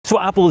So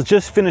Apple has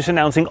just finished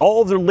announcing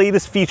all of their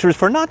latest features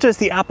for not just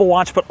the Apple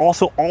Watch, but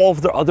also all of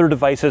their other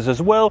devices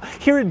as well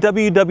here at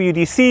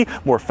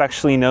WWDC, more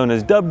affectionately known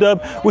as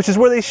DubDub, which is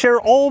where they share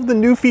all of the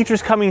new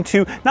features coming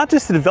to not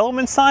just the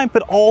development side,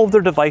 but all of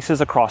their devices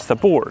across the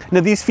board.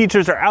 Now these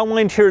features are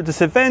outlined here at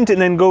this event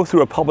and then go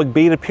through a public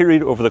beta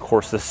period over the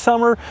course of the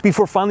summer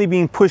before finally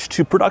being pushed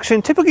to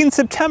production, typically in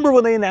September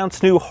when they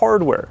announce new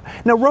hardware.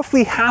 Now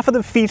roughly half of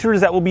the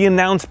features that will be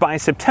announced by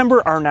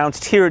September are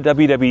announced here at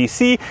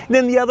WWDC, and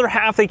then the other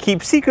half they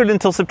keep secret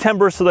until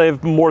September so they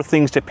have more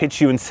things to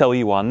pitch you and sell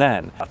you on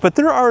then. But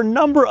there are a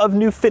number of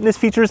new fitness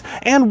features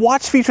and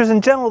watch features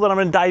in general that I'm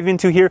going to dive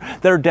into here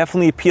that are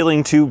definitely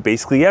appealing to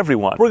basically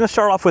everyone. We're going to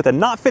start off with the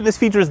not fitness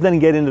features, then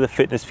get into the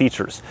fitness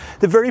features.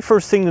 The very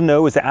first thing to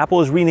know is that Apple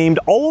has renamed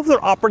all of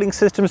their operating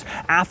systems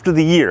after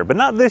the year, but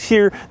not this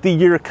year, the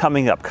year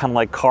coming up, kind of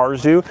like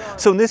cars do.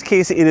 So in this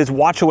case, it is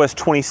WatchOS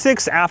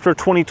 26 after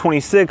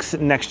 2026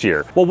 next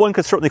year. Well, one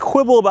could certainly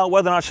quibble about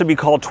whether or not it should be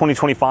called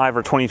 2025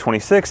 or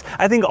 2026.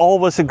 I think all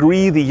of us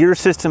agree the year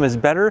system is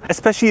better,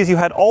 especially as you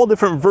had all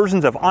different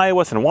versions of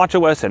iOS and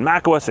watchOS and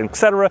macOS,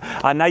 etc.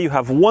 Now you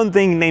have one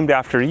thing named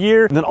after a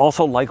year. And then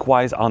also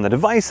likewise on the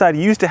device side,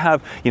 you used to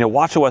have,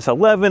 WatchOS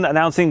 11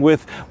 announcing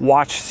with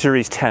Watch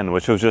Series 10,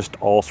 which was just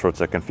all sorts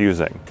of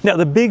confusing. Now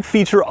the big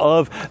feature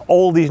of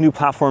all these new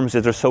platforms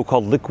is their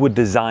so-called liquid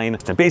design,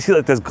 basically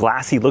like this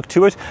glassy look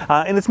to it,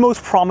 and it's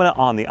most prominent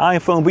on the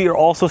iPhone, but you're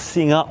also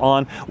seeing it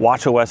on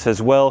watchOS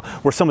as well,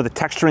 where some of the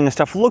texturing and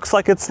stuff looks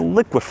like it's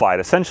liquefied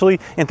essentially,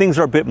 and things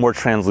are a bit more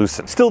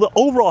translucent. Still, the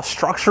overall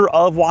structure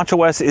of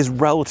watchOS is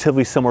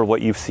relatively similar to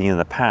what you've seen in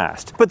the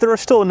past, but there are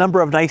still a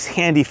number of nice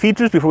handy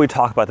features before we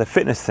talk about the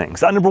fitness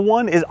things. Number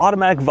one is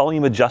automatic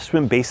volume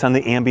adjustment based on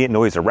the ambient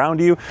noise around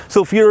you.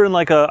 So if you're in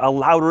like a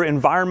louder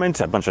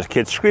environment, a bunch of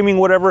kids screaming,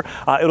 whatever,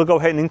 it'll go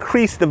ahead and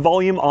increase the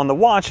volume on the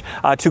watch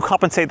to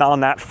compensate on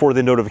that for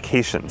the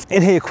notifications.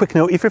 And hey, a quick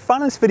note, if you're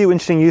finding this video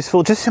interesting and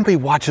useful, just simply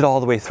watch it all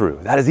the way through.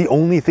 That is the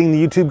only thing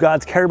the YouTube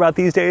gods care about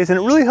these days, and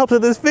it really helps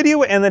with this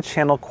video and the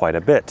channel quite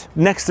a bit.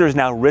 Next, there's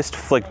now wrist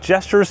flick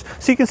gestures,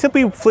 so you can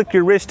simply flick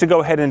your wrist to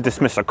go ahead and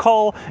dismiss a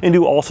call and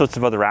do all sorts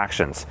of other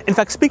actions. In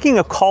fact, speaking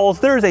of calls,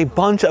 there's a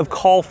bunch of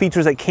call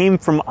features that came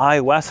from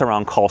iOS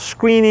around call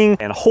screening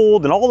and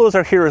hold, and all those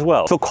are here as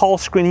well. So call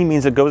screening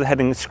means it goes ahead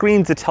and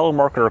screens the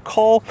telemarketer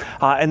call,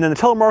 and then the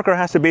telemarketer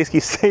has to basically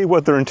say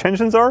what their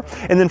intentions are,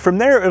 and then from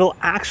there it'll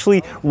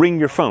actually ring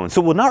your phone.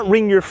 So it will not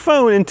ring your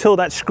phone until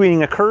that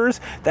screening occurs.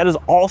 That is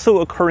also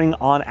occurring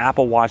on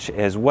Apple Watch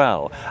as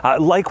well.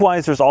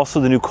 Likewise, there's also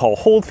the new call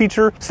hold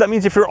feature. So that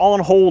means if you're on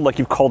hold, like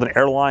you've called an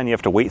airline, you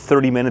have to wait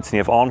 30 minutes and you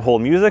have on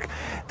hold music,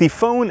 the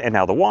phone and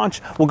now the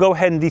watch will go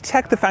ahead and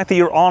detect the fact that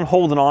you're on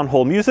hold and on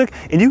hold music,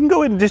 and you can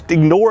go ahead and just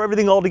ignore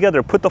everything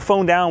altogether, put the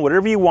phone down,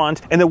 whatever you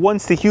want, and then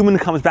once the human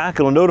comes back,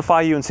 it'll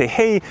notify you and say,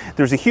 hey,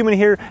 there's a human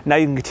here. Now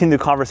you can continue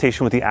the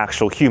conversation with the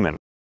actual human.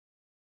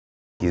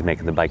 He's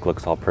making the bike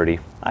looks all pretty.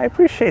 I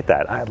appreciate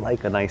that. I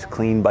like a nice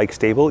clean bike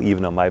stable,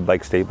 even though my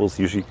bike stable is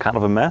usually kind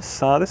of a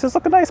mess. This is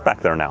looking nice back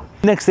there now.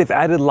 Next, they've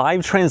added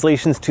live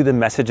translations to the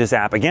Messages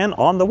app, again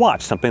on the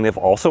watch, something they've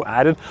also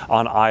added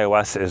on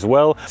iOS as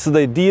well. So the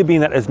idea being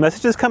that as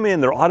messages come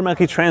in, they're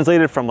automatically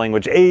translated from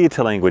language A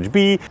to language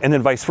B, and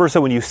then vice versa.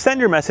 When you send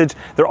your message,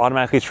 they're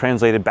automatically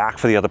translated back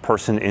for the other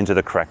person into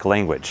the correct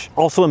language.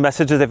 Also in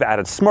Messages, they've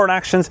added smart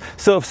actions.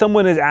 So if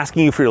someone is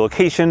asking you for your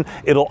location,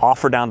 it'll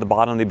offer down the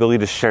bottom the ability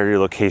to share your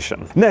location.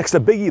 Next, a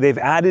biggie, they've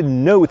added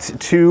notes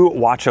to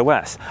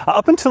watchOS.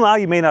 Up until now,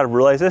 you may not have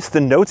realized this, the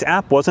Notes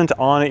app wasn't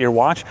on your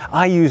watch.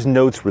 I use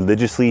Notes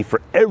religiously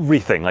for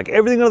everything. Like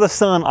everything under the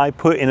sun, I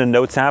put in a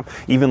Notes app,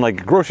 even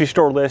like a grocery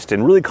store list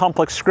and really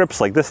complex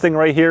scripts like this thing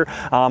right here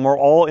are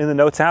all in the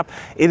Notes app.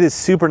 It is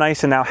super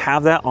nice to now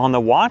have that on the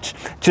watch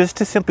just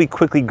to simply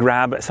quickly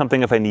grab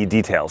something if I need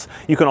details.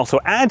 You can also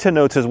add to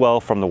Notes as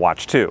well from the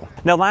watch too.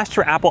 Now last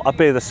year, Apple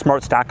updated the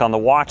Smart Stack on the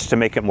watch to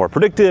make it more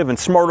predictive and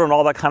smarter and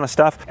all that kind of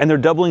stuff, and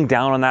they're doubling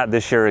down on that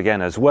this year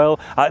again as well.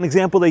 An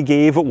example they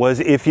gave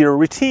was if your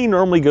routine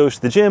normally goes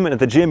to the gym, and at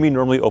the gym you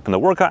normally open the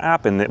workout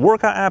app, and the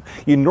workout app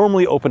you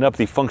normally open up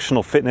the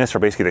functional fitness or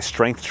basically the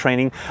strength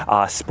training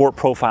sport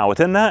profile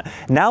within that.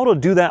 Now it'll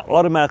do that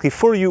automatically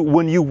for you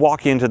when you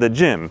walk into the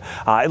gym.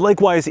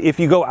 Likewise, if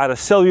you go out of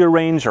cellular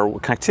range or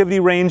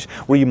connectivity range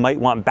where you might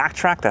want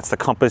backtrack, that's the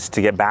compass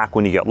to get back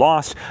when you get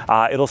lost,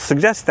 it'll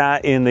suggest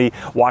that in the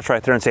watch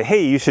right there and say,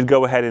 hey, you should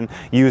go ahead and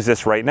use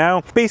this right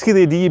now. Basically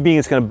the idea being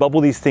it's going to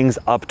bubble these things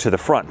up to the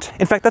front.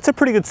 In fact, that's a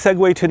pretty good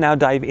segue to now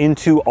dive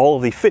into all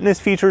of the fitness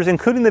features,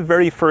 including the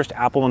very first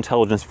Apple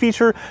Intelligence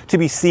feature to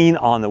be seen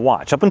on the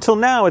watch. Up until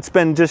now, it's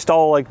been just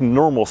all like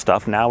normal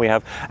stuff. Now we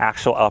have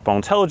actual Apple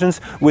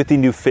Intelligence with the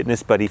new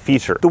Fitness Buddy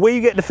feature. The way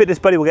you get to Fitness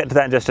Buddy, we'll get to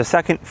that in just a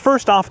second.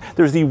 First off,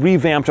 there's the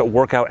revamped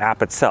workout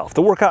app itself.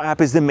 The workout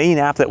app is the main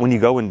app that when you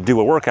go and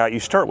do a workout, you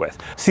start with.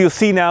 So you'll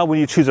see now when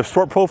you choose a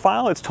sport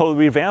profile, it's totally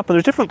revamped, and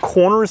there's different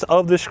corners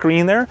of the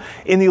screen there.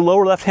 In the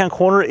lower left-hand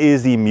corner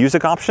is the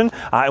music option,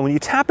 and And when you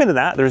tap into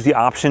that, there's the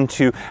option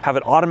to have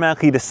it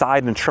automatically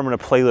decide and determine a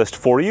playlist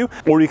for you,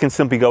 or you can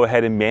simply go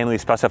ahead and manually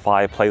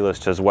specify a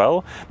playlist as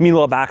well.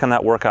 Meanwhile, back on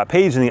that workout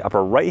page in the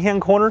upper right-hand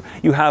corner,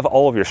 you have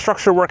all of your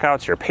structure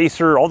workouts, your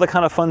pacer, all the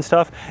kind of fun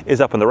stuff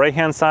is up on the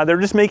right-hand side.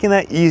 They're just making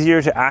that easier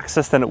to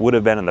access than it would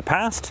have been in the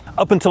past.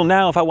 Up until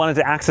now, if I wanted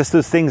to access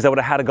those things, I would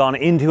have had to gone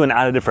into and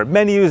out of different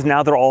menus.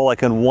 Now they're all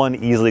like in one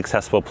easily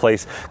accessible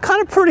place.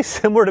 Kind of pretty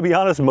similar, to be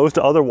honest, most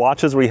other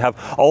watches where you have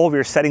all of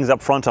your settings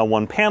up front on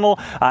one panel.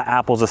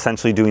 Apple's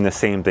essentially doing the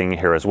same thing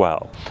here as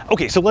well.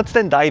 Okay, so let's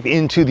then dive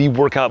into the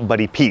Workout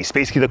Buddy piece,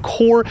 basically the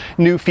core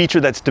new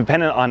feature that's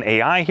dependent on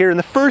AI here, and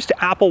the first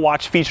Apple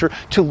Watch feature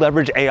to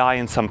leverage AI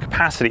in some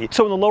capacity.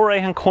 So in the lower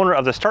right hand corner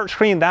of the start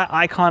screen, that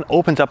icon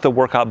opens up the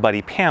Workout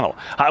Buddy panel.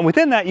 And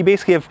within that, you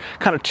basically have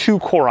kind of two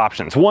core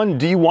options. One,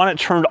 do you want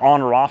it turned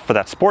on or off for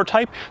that sport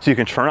type? So you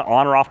can turn it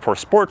on or off for a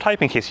sport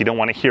type in case you don't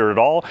want to hear it at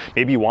all.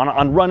 Maybe you want it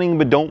on running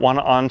but don't want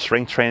it on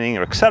strength training,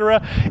 or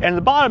etc. And at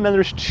the bottom, then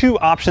there's two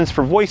options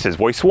for voices,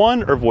 voice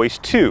 1 or voice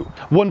 2.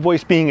 One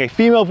voice being a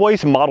female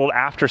voice modeled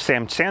after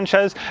Sam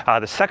Sanchez,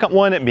 the second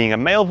one being a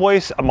male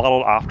voice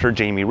modeled after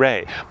Jamie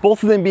Ray.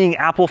 Both of them being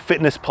Apple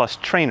Fitness Plus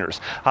trainers.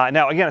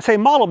 Now again, I say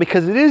model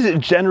because it is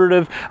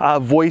generative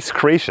voice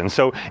creation,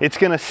 so it's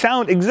going to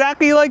sound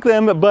exactly like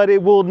them, but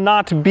it will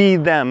not be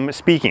them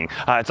speaking.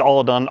 It's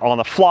all done on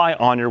the fly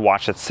on your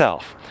watch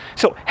itself.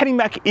 So heading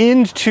back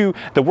into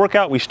the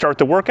workout, we start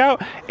the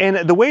workout, and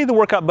the way the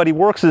Workout Buddy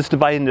works is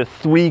divided into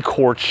three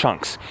core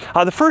chunks.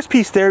 The first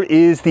piece there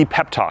is the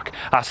pep talk.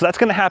 So that's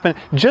going to happen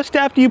just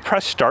after you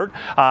press start.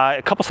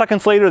 A couple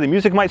seconds later, the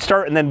music might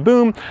start, and then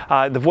boom,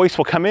 the voice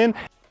will come in.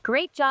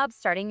 Great job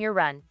starting your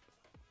run.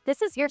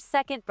 This is your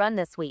second run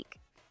this week.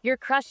 You're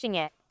crushing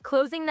it,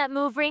 closing that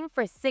move ring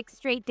for 6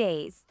 straight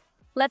days.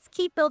 Let's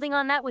keep building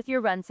on that with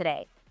your run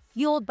today,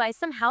 fueled by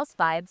some house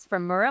vibes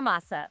from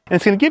Muramasa. And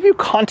it's going to give you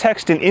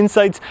context and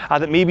insights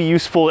that may be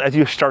useful as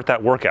you start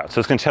that workout. So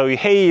it's going to tell you,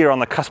 hey, you're on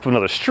the cusp of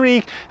another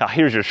streak.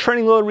 Here's your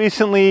training load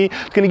recently.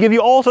 It's going to give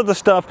you all sorts of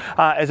stuff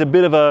as a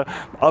bit of a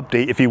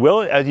update, if you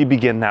will, as you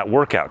begin that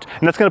workout.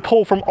 And that's going to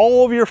pull from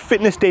all of your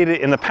fitness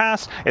data in the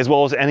past, as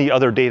well as any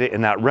other data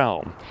in that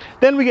realm.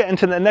 Then we get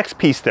into the next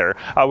piece there,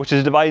 which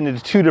is divided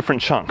into two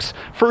different chunks.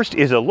 First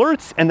is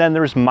alerts, and then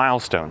there's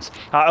milestones.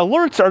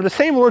 Alerts are the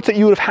same alerts that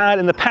you would have had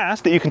in the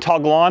past that you can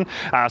toggle on.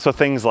 So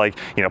things like,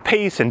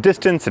 pace and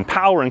distance and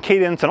power and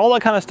cadence and all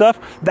that kind of stuff,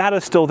 that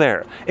is still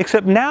there.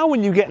 Except now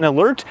when you get an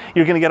alert,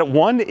 you're going to get it,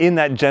 one, in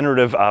that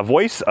generative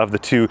voice of the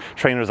two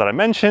trainers that I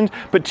mentioned,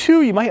 but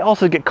two, you might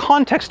also get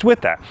context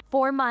with that.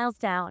 4 miles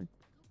down.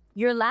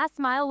 Your last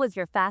mile was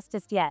your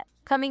fastest yet,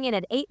 coming in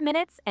at 8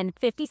 minutes and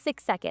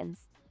 56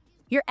 seconds.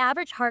 Your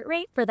average heart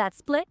rate for that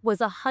split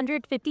was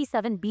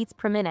 157 beats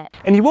per minute.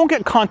 And you won't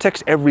get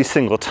context every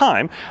single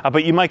time,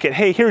 but you might get,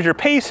 hey, here's your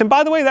pace, and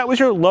by the way, that was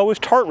your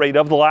lowest heart rate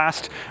of the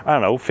last,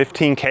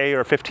 15K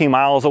or 15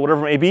 miles or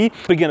whatever it may be.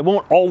 But again, it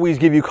won't always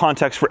give you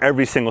context for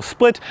every single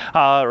split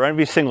or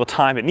every single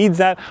time it needs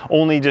that,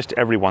 only just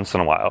every once in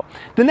a while.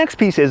 The next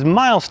piece is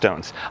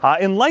milestones.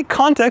 In like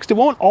context, it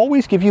won't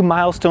always give you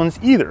milestones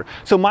either.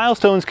 So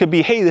milestones could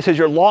be, hey, this is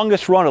your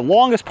longest run, or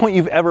longest point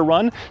you've ever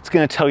run. It's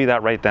going to tell you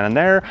that right then and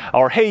there.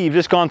 Or hey, you've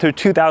just gone through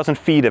 2,000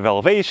 feet of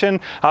elevation,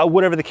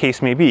 whatever the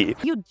case may be.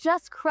 You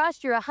just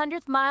crushed your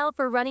 100th mile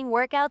for running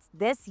workouts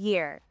this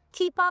year.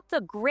 Keep up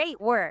the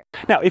great work.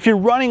 Now, if you're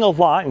running a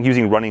lot, and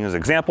using running as an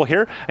example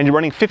here, and you're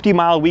running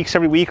 50-mile weeks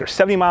every week or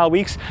 70-mile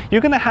weeks,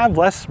 you're going to have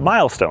less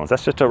milestones.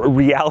 That's just a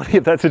reality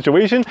of that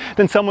situation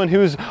than someone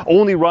who's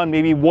only run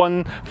maybe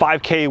 1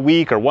 5K a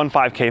week or 1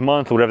 5K a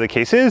month, or whatever the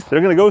case is.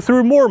 They're going to go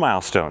through more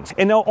milestones.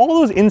 And now all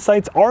those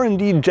insights are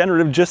indeed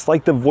generative, just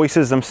like the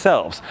voices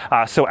themselves.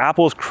 So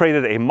Apple's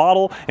created a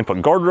model and put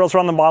guardrails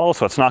around the model,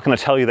 so it's not going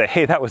to tell you that,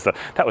 hey, that was the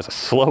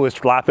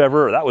slowest lap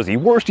ever, or that was the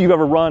worst you've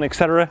ever run,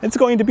 etc. It's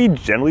going to be,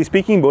 generally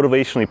speaking,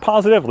 motivationally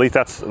positive. At least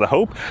that's the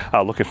hope.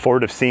 Looking forward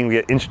to seeing we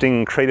get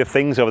interesting, creative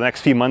things over the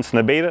next few months in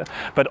the beta.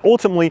 But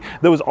ultimately,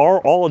 those are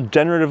all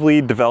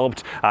generatively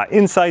developed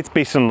insights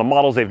based on the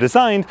models they've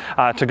designed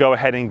to go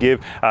ahead and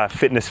give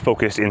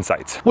fitness-focused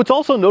insights. What's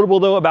also notable,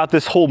 though, about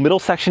this whole middle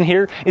section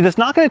here is it's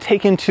not going to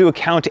take into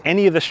account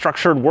any of the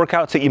structured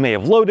workouts that you may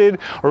have loaded,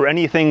 or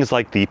any things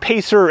like the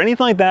pacer or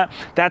anything like that.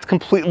 That's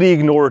completely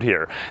ignored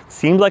here. It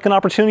seems like an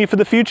opportunity for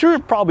the future.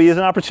 It probably is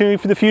an opportunity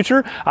for the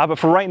future. But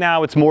for right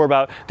now, it's more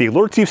about the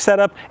alerts you've set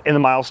up and the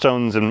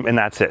milestones, and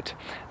that's it.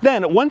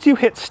 Then once you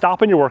hit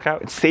stop on your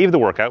workout and save the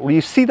workout, where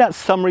you see that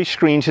summary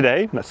screen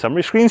today, that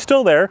summary screen's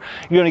still there,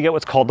 you're going to get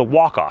what's called the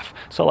walk-off.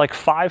 So like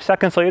 5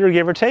 seconds later,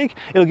 give or take,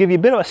 it'll give you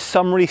a bit of a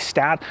summary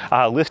stat,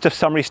 list of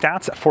summary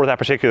stats for that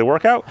particular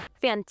workout.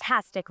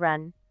 Fantastic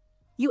run.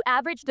 You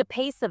averaged a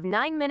pace of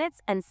 9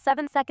 minutes and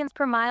 7 seconds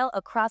per mile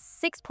across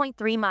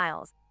 6.3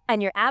 miles,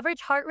 and your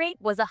average heart rate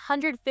was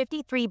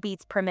 153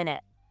 beats per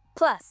minute.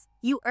 Plus,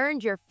 you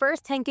earned your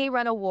first 10K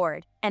run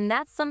award, and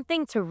that's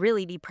something to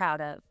really be proud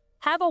of.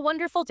 Have a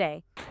wonderful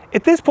day.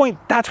 At this point,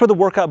 that's where the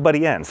Workout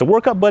Buddy ends. The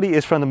Workout Buddy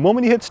is from the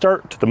moment you hit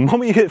start to the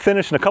moment you hit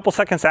finish, and a couple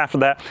seconds after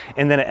that,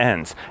 and then it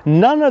ends.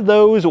 None of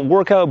those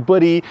Workout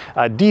Buddy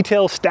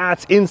details,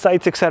 stats,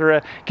 insights,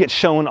 etc. get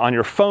shown on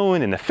your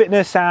phone, in the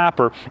fitness app,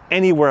 or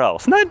anywhere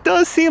else. And that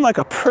does seem like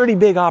a pretty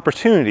big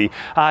opportunity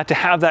to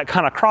have that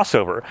kind of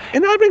crossover.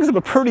 And that brings up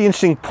a pretty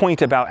interesting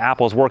point about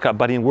Apple's Workout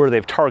Buddy and where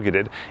they've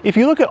targeted. If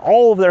you look at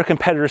all of their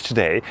competitors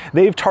today,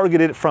 they've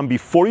targeted from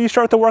before you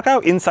start the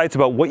workout, insights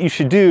about what you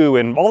should do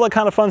and all that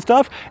kind of fun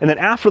stuff. And then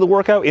after the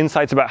workout,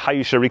 insights about how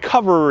you should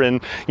recover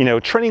and,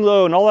 training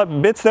load and all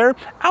that bits there.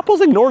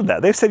 Apple's ignored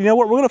that. They've said, you know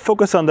what, we're going to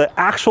focus on the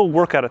actual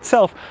workout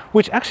itself,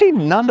 which actually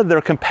none of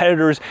their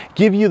competitors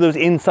give you those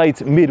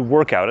insights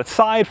mid-workout,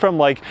 aside from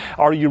like,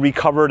 are you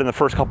recovered in the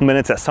first couple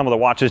minutes that some of the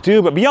watches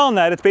do. But beyond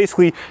that, it's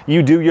basically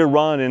you do your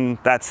run and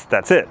that's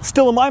it.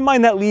 Still, in my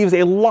mind, that leaves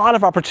a lot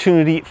of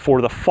opportunity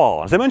for the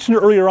fall. As I mentioned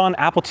earlier on,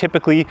 Apple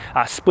typically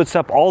splits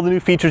up all the new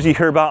features you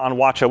hear about on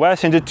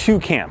WatchOS into two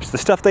camps. The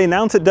stuff they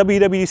announce at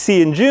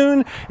WWDC in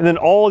June, and then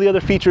all the other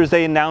features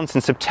they announce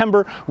in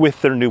September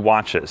with their new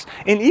watches.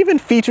 And even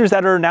features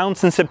that are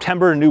announced in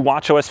September, new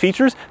WatchOS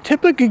features,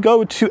 typically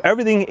go to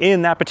everything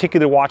in that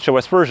particular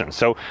WatchOS version.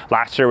 So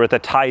last year with the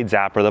Tides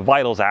app or the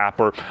Vitals app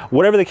or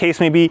whatever the case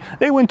may be,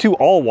 they went to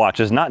all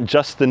watches, not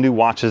just the new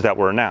watches that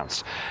were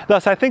announced.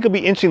 Thus, I think it'll be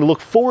interesting to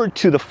look forward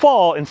to the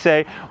fall and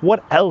say,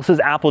 what else is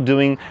Apple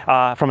doing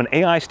from an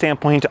AI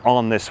standpoint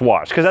on this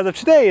watch? Because as of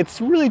today, it's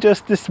really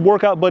just this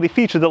Workout Buddy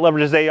feature that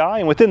leverages AI,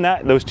 and within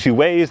that, those two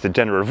ways, the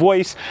generative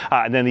voice,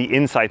 and then the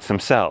insights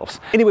themselves.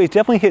 Anyways,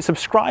 definitely hit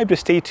subscribe to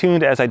stay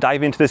tuned as I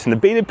dive into this in the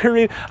beta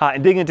period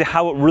and dig into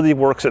how it really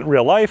works in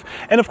real life.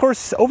 And of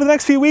course, over the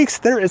next few weeks,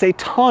 there is a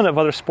ton of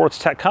other sports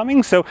tech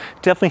coming, so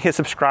definitely hit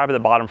subscribe at the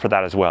bottom for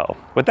that as well.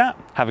 With that,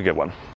 have a good one.